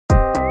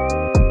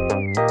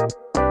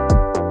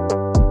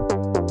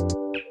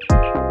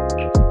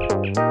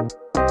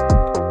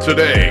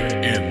Today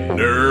in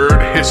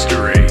Nerd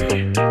History.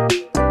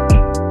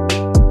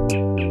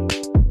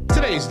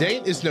 Today's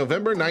date is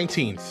November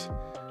 19th.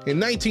 In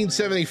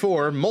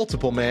 1974,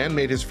 Multiple Man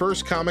made his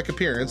first comic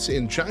appearance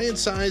in Giant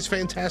Size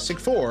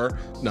Fantastic Four,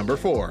 number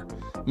 4.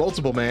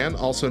 Multiple Man,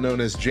 also known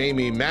as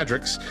Jamie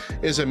Madrox,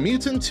 is a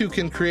mutant who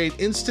can create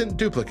instant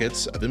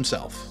duplicates of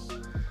himself.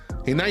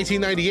 In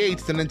 1998,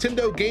 the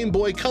Nintendo Game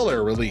Boy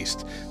Color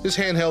released. This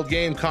handheld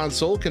game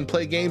console can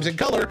play games in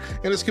color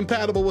and is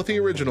compatible with the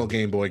original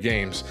Game Boy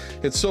games.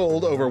 It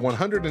sold over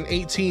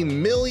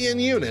 118 million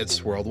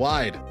units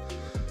worldwide.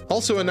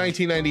 Also in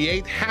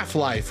 1998,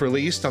 Half-Life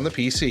released on the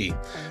PC.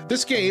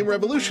 This game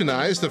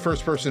revolutionized the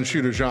first-person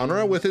shooter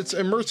genre with its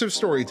immersive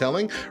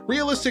storytelling,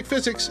 realistic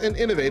physics, and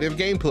innovative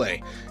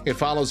gameplay. It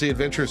follows the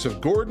adventures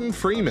of Gordon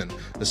Freeman,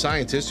 a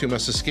scientist who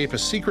must escape a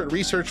secret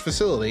research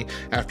facility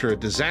after a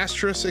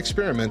disastrous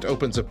experiment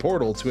opens a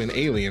portal to an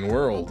alien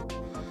world.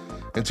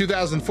 In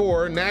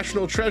 2004,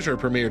 National Treasure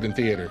premiered in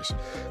theaters.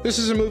 This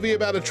is a movie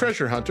about a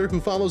treasure hunter who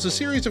follows a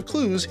series of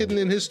clues hidden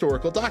in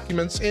historical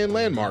documents and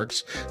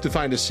landmarks to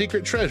find a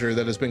secret treasure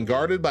that has been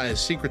guarded by a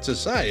secret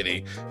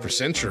society for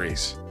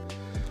centuries.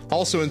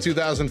 Also in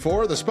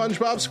 2004, the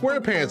SpongeBob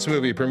SquarePants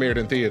movie premiered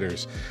in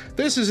theaters.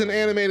 This is an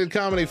animated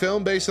comedy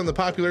film based on the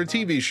popular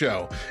TV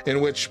show,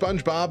 in which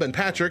SpongeBob and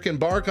Patrick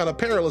embark on a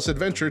perilous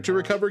adventure to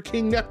recover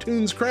King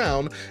Neptune's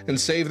crown and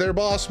save their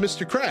boss,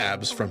 Mr.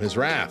 Krabs, from his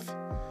wrath.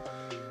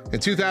 In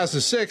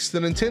 2006, the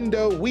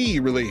Nintendo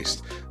Wii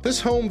released.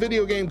 This home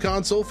video game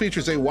console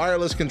features a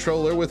wireless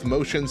controller with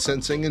motion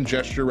sensing and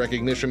gesture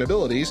recognition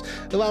abilities,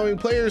 allowing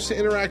players to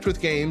interact with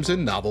games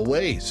in novel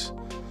ways.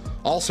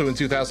 Also in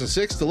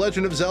 2006, The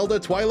Legend of Zelda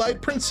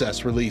Twilight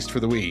Princess released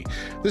for the Wii.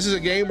 This is a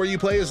game where you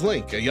play as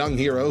Link, a young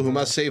hero who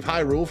must save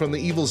Hyrule from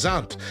the evil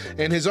Zant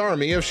and his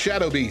army of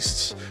shadow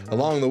beasts.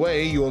 Along the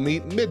way, you will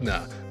meet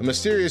Midna, a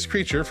mysterious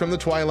creature from the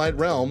Twilight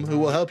Realm who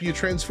will help you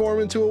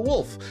transform into a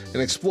wolf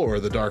and explore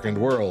the darkened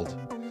world.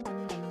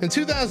 In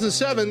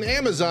 2007,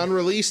 Amazon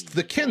released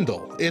the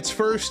Kindle, its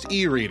first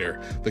e-reader.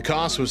 The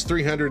cost was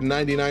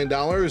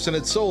 $399 and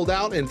it sold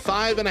out in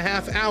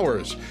 5.5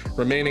 hours,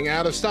 remaining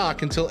out of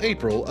stock until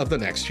April of the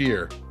next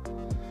year.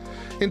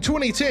 In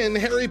 2010,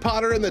 Harry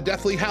Potter and the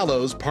Deathly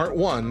Hallows Part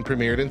 1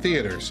 premiered in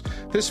theaters.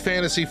 This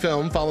fantasy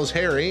film follows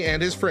Harry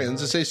and his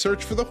friends as they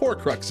search for the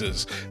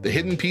Horcruxes, the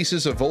hidden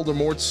pieces of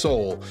Voldemort's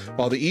soul,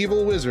 while the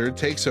evil wizard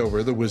takes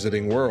over the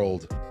wizarding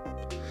world.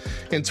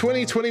 In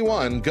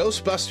 2021,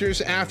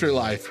 Ghostbusters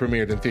Afterlife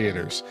premiered in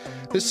theaters.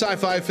 This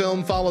sci-fi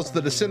film follows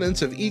the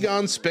descendants of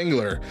Egon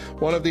Spengler,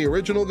 one of the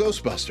original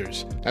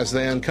Ghostbusters, as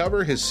they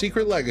uncover his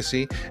secret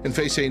legacy and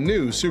face a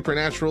new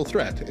supernatural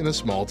threat in a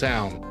small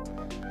town.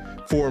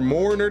 For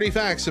more nerdy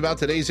facts about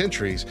today's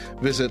entries,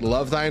 visit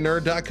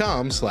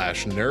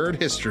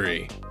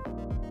lovethynerd.com/nerdhistory.